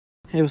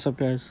Hey, what's up,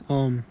 guys?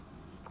 I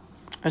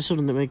just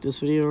wanted to make this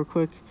video real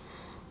quick.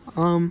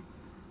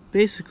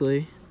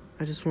 Basically,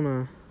 I just want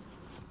to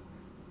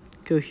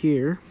go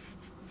here.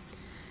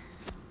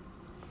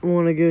 I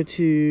want to go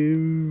to...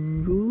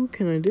 Ooh,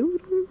 can I do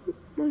it on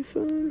my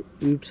phone?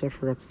 Oops, I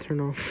forgot to turn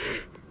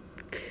off.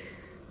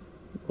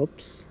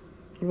 Whoops.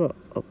 What about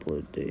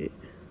upload date?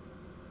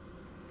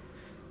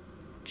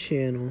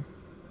 Channel.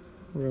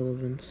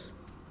 Relevance.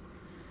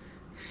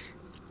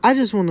 I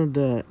just wanted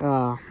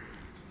to,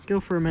 go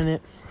for a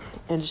minute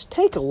and just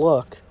take a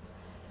look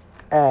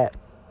at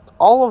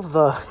all of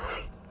the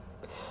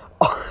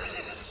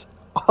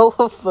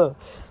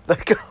the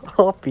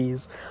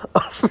copies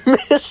of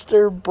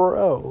Mr.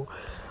 Bro.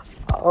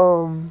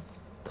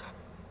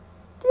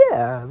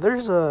 Yeah,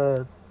 there's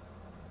a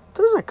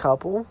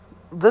couple.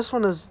 This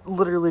one is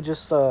literally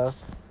just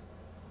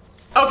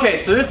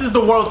Okay, so this is the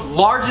world's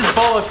largest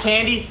bowl of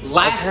candy.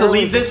 Last to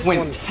leave this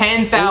wins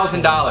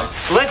 $10,000.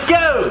 Let's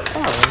go!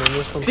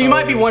 Oh, so you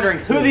might be wondering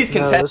who these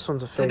contestants. This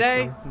one's a fake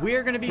Today, one.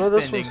 we're going to be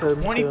spending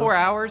 24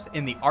 hours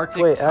in the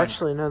Arctic. Wait,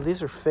 actually, no,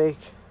 these are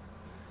fake.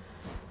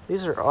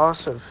 These are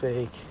also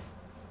fake.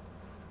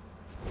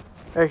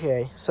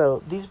 Okay,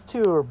 so these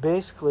two are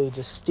basically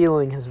just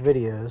stealing his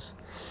videos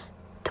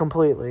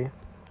completely.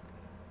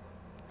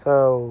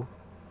 So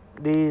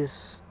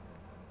these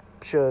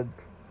should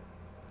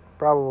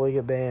probably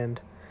get banned,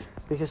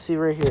 because see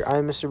right here,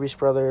 I'm MrBeast's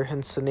brother,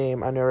 hence the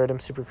name. I narrate him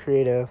super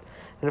creative,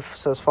 and it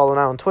says follow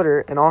now on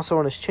Twitter, and also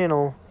on his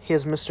channel he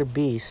has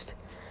MrBeast.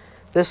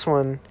 This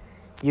one,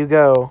 you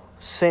go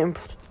same.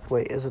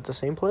 Wait, is it the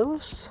same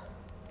playlist?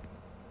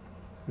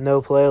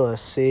 No playlist.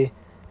 See,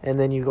 and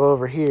then you go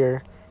over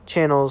here,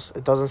 channels.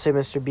 It doesn't say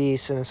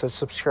MrBeast, and it says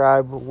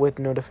subscribe with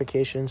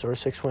notifications or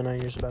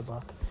 6.9 years of bad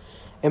luck.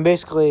 And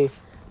basically,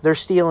 they're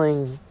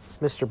stealing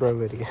Mr. Bro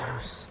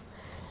videos.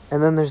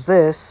 And then there's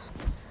this.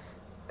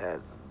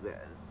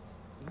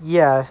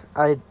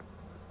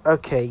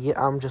 Okay,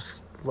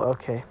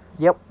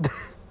 yep.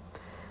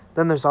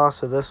 Then there's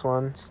also this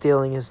one,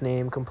 stealing his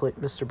name,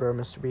 complete Mr. Bro,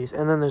 MrBeast.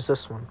 And then there's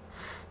this one.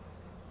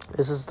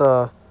 This is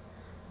the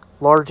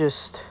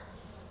largest.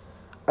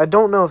 I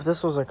don't know if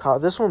this was a copy.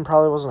 This one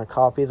probably wasn't a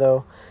copy,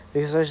 though,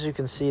 because as you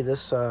can see,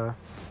 this, a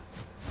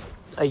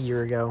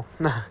year ago.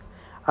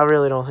 I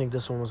really don't think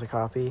this one was a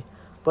copy,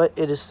 but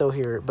it is still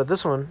here. But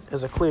this one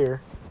is a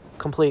clear,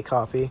 complete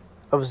copy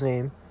of his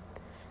name,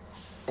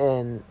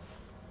 and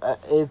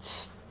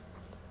it's,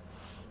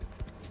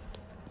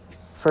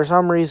 for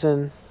some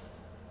reason,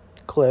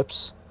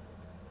 clips.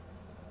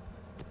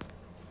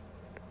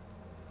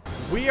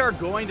 We are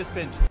going to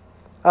spend...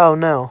 Oh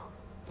no,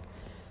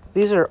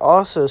 these are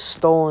also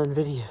stolen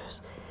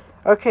videos.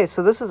 Okay,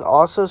 so this is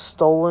also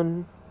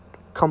stolen,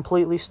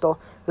 completely stolen.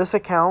 This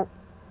account,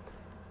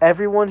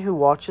 everyone who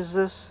watches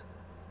this,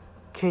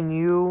 can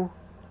you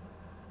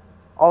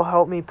all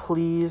help me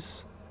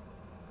please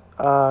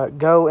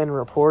go and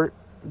report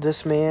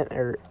this man?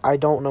 Or I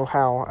don't know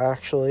how,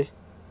 actually.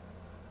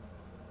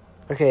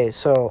 Okay,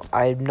 so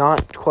I'm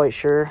not quite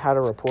sure how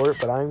to report,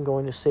 but I'm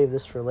going to save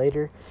this for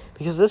later,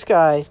 because this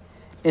guy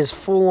is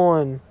full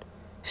on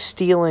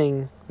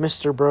stealing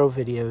Mr. Bro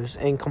videos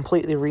and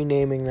completely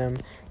renaming them,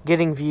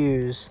 getting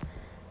views,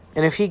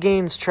 and if he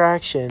gains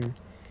traction,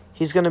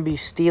 he's going to be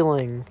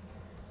stealing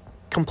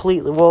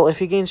completely. Well, if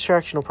he gains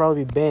traction, he'll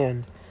probably be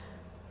banned,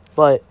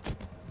 but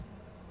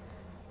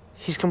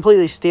he's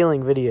completely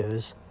stealing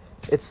videos.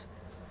 It's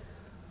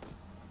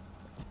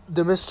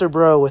the Mr.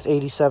 Bro with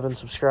 87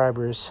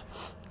 subscribers,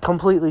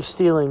 completely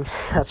stealing,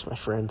 that's my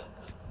friend,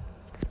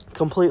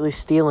 completely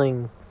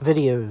stealing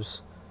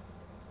videos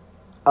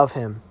of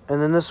him.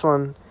 And then this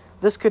one,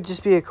 this could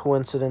just be a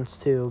coincidence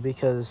too,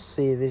 because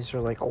see, these are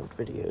like old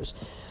videos.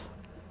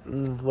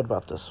 What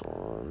about this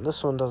one?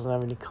 This one doesn't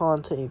have any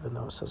content, even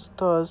though it says it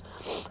does.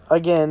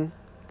 Again,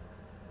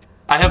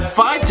 I have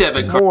 5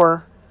 debit cards.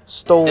 More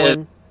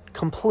stolen,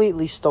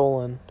 completely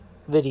stolen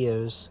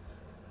videos.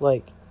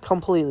 Like,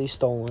 completely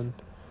stolen.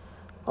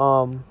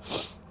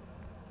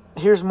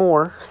 Here's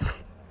more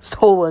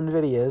stolen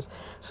videos.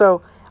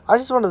 So, I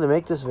just wanted to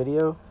make this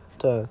video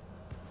to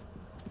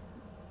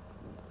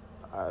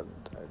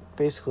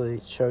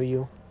basically show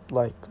you,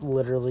 like,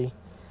 literally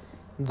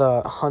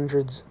the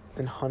hundreds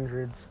and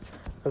hundreds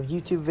of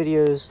YouTube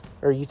videos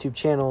or YouTube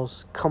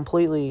channels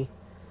completely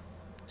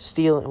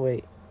stealing.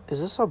 Wait, is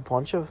this a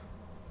bunch of...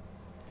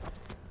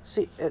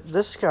 See,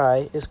 this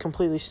guy is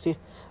completely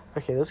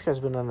okay, this guy's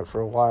been on it for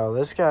a while.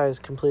 This guy is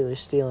completely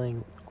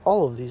stealing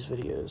all of these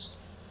videos.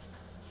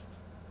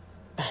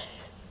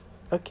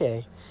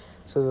 Okay,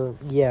 so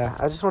yeah,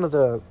 I just wanted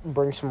to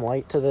bring some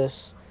light to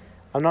this.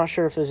 I'm not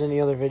sure if there's any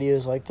other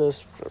videos like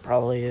this. There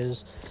probably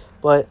is,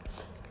 but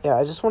yeah,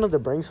 I just wanted to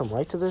bring some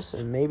light to this,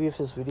 and maybe if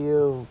this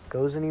video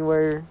goes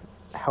anywhere,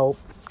 help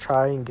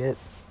try and get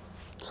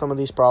some of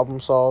these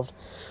problems solved.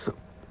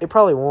 It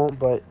probably won't,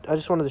 but I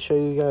just wanted to show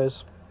you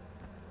guys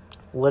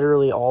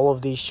literally all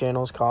of these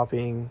channels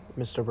copying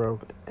Mr. Bro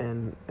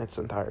in its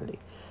entirety.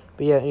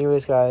 But yeah,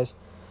 anyways, guys,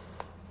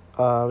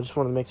 I just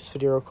wanted to make this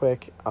video real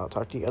quick. I'll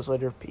talk to you guys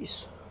later.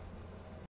 Peace.